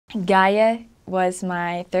Gaia was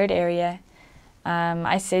my third area.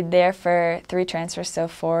 I stayed there for 3 transfers, so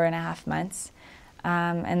 4.5 months.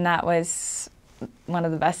 And that was one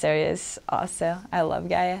of the best areas also. I love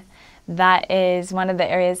Gaia. That is one of the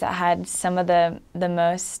areas that had some of the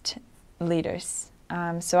most leaders.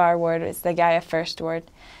 So our ward is the Gaia First Ward.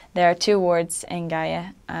 There are 2 wards in Gaia,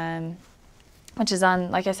 which is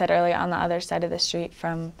on, like I said earlier, on the other side of the street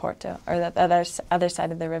from Porto, or the other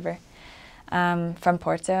side of the river from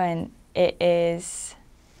Porto, and it's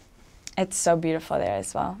so beautiful there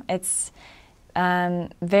as well. It's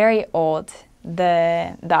very old.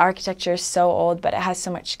 The architecture is so old, but it has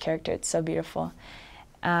so much character. It's so beautiful.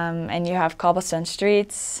 And you have cobblestone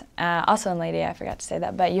streets. Also in Leyte, I forgot to say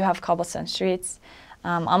that, but you have cobblestone streets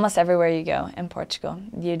almost everywhere you go in Portugal.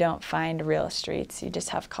 You don't find real streets. You just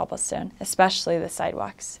have cobblestone, especially the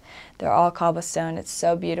sidewalks. They're all cobblestone. It's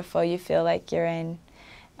so beautiful. You feel like you're in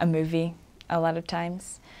a movie a lot of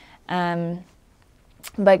times.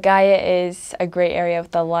 But Gaia is a great area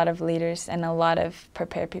with a lot of leaders and a lot of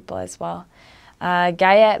prepared people as well.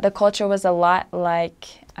 Gaia, the culture was a lot like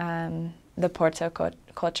the Porto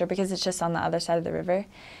culture because it's just on the other side of the river.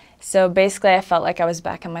 So basically I felt like I was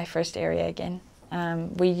back in my first area again.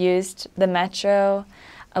 We used the metro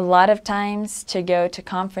a lot of times to go to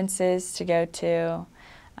conferences, to go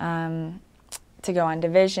on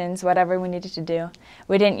divisions, whatever we needed to do.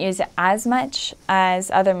 We didn't use it as much as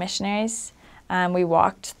other missionaries. We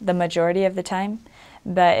walked the majority of the time,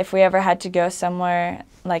 but if we ever had to go somewhere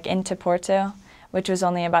like into Porto, which was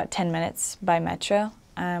only about 10 minutes by metro,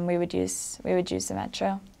 we would use the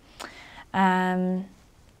metro.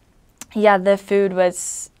 Yeah, the food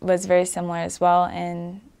was very similar as well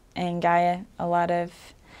in Gaia. A lot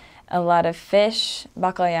of fish,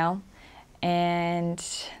 bacalhau, and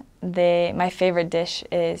my favorite dish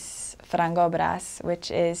is frango brás,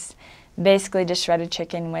 which is basically just shredded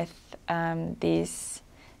chicken with these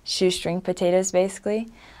shoestring potatoes, basically.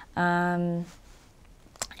 And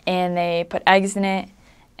they put eggs in it,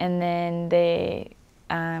 and then they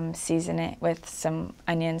season it with some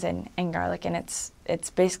onions and garlic, and it's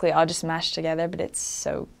basically all just mashed together, but it's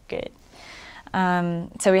so good.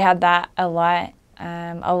 So we had that a lot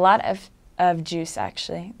of juice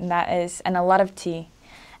actually, and a lot of tea.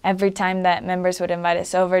 Every time that members would invite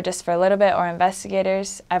us over just for a little bit, or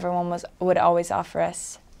investigators, everyone would always offer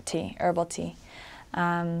us tea, herbal tea.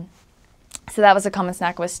 So that was a common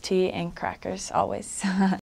snack, was tea and crackers always.